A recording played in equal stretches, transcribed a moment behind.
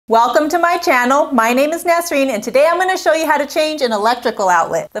Welcome to my channel. My name is Nasreen and today I'm going to show you how to change an electrical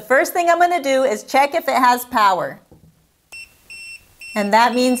outlet. The first thing I'm going to do is check if it has power. And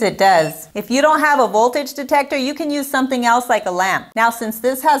that means it does. If you don't have a voltage detector, you can use something else like a lamp. Now since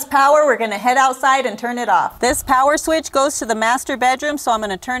this has power, we're going to head outside and turn it off. This power switch goes to the master bedroom, so I'm going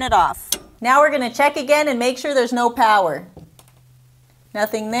to turn it off. Now we're going to check again and make sure there's no power.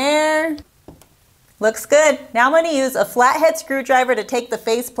 Nothing there. Looks good. Now I'm going to use a flathead screwdriver to take the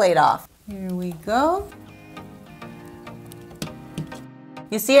faceplate off. Here we go.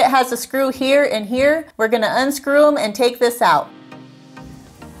 You see it has a screw here and here. We're going to unscrew them and take this out.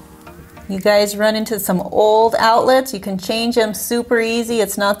 You guys run into some old outlets. You can change them super easy.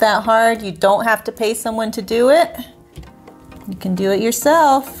 It's not that hard. You don't have to pay someone to do it. You can do it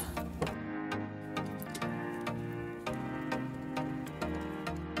yourself.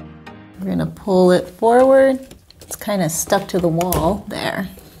 We're going to pull it forward. It's kind of stuck to the wall there.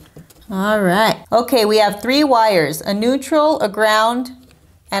 All right. Okay, we have 3 wires, a neutral, a ground,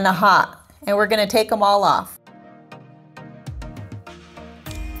 and a hot. And we're going to take them all off.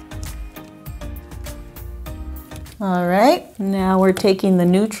 All right, now we're taking the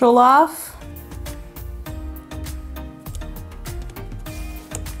neutral off.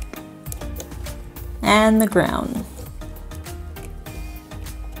 And the ground.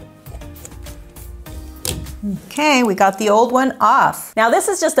 Okay, we got the old one off. Now this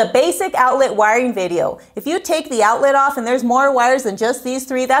is just a basic outlet wiring video. If you take the outlet off and there's more wires than just these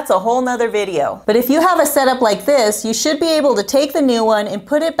 3, that's a whole nother video. But if you have a setup like this, you should be able to take the new one and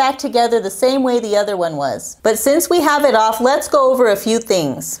put it back together the same way the other one was. But since we have it off, let's go over a few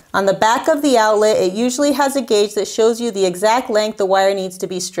things. On the back of the outlet, it usually has a gauge that shows you the exact length the wire needs to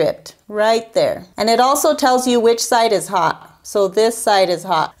be stripped. Right there. And it also tells you which side is hot. So this side is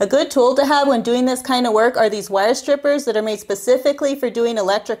hot. A good tool to have when doing this kind of work are these wire strippers that are made specifically for doing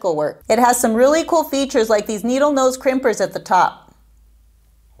electrical work. It has some really cool features like these needle nose crimpers at the top.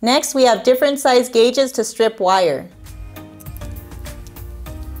 Next, we have different size gauges to strip wire.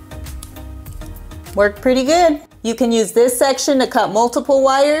 Worked pretty good. You can use this section to cut multiple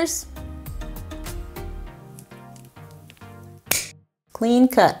wires. Clean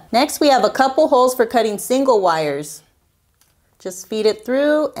cut. Next, we have a couple holes for cutting single wires. Just feed it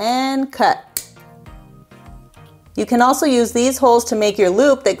through and cut. You can also use these holes to make your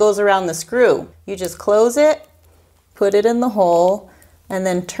loop that goes around the screw. You just close it, put it in the hole, and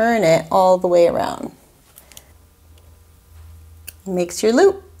then turn it all the way around. It makes your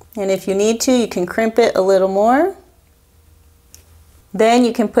loop. And if you need to, you can crimp it a little more. Then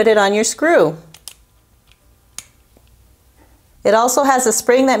you can put it on your screw. It also has a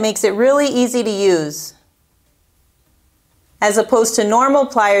spring that makes it really easy to use, as opposed to normal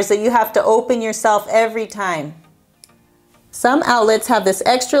pliers that you have to open yourself every time. Some outlets have this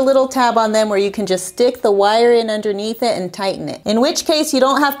extra little tab on them where you can just stick the wire in underneath it and tighten it. In which case you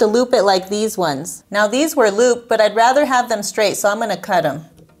don't have to loop it like these ones. Now these were looped, but I'd rather have them straight, so I'm going to cut them.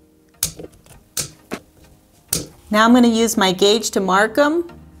 Now I'm going to use my gauge to mark them.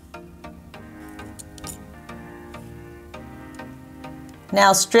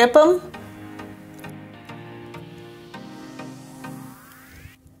 Now strip them.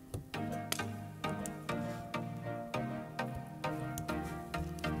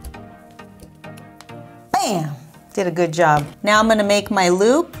 Bam! Did a good job. Now I'm going to make my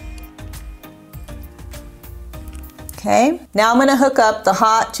loop. Okay. Now I'm going to hook up the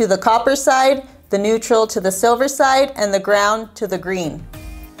hot to the copper side, the neutral to the silver side, and the ground to the green.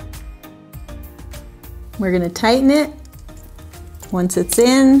 We're going to tighten it. Once it's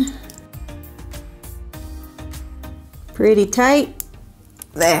in, pretty tight.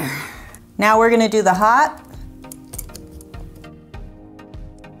 There. Now we're going to do the hot.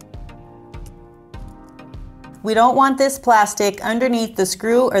 We don't want this plastic underneath the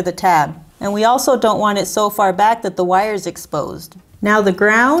screw or the tab. And we also don't want it so far back that the wire is exposed. Now the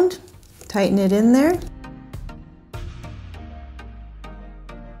ground, tighten it in there.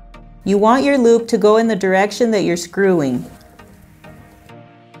 You want your loop to go in the direction that you're screwing.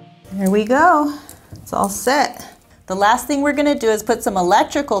 There we go. It's all set. The last thing we're going to do is put some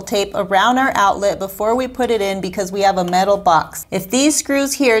electrical tape around our outlet before we put it in because we have a metal box. If these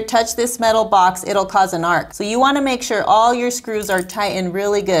screws here touch this metal box, it'll cause an arc. So you want to make sure all your screws are tightened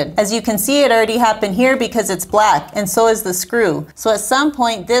really good. As you can see, it already happened here because it's black, and so is the screw. So at some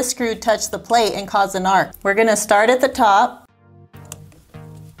point, this screw touched the plate and caused an arc. We're going to start at the top,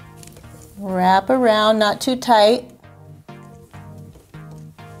 wrap around, not too tight.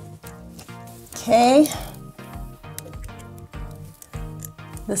 Okay.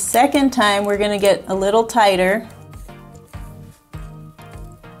 The second time we're going to get a little tighter.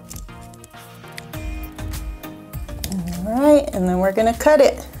 All right, and then we're gonna cut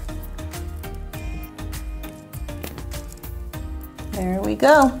it. There we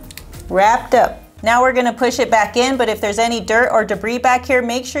go, wrapped up. Now we're gonna push it back in, but if there's any dirt or debris back here,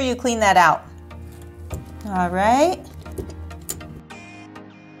 make sure you clean that out. All right.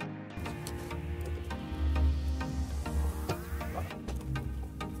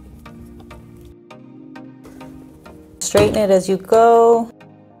 Straighten it as you go.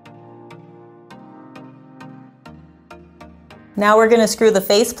 Now we're gonna screw the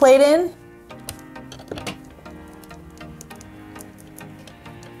faceplate in.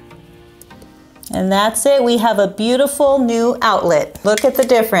 And that's it, we have a beautiful new outlet. Look at the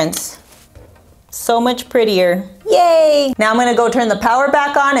difference. So much prettier. Yay! Now I'm gonna go turn the power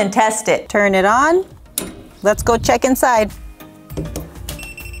back on and test it. Turn it on. Let's go check inside.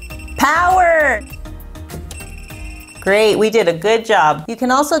 Power! Great, we did a good job. You can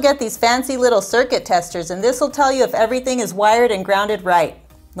also get these fancy little circuit testers, and this will tell you if everything is wired and grounded right.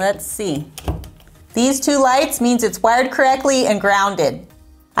 Let's see. These two lights means it's wired correctly and grounded.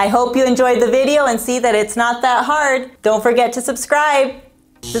 I hope you enjoyed the video and see that it's not that hard. Don't forget to subscribe.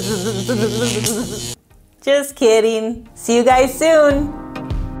 Just kidding. See you guys soon.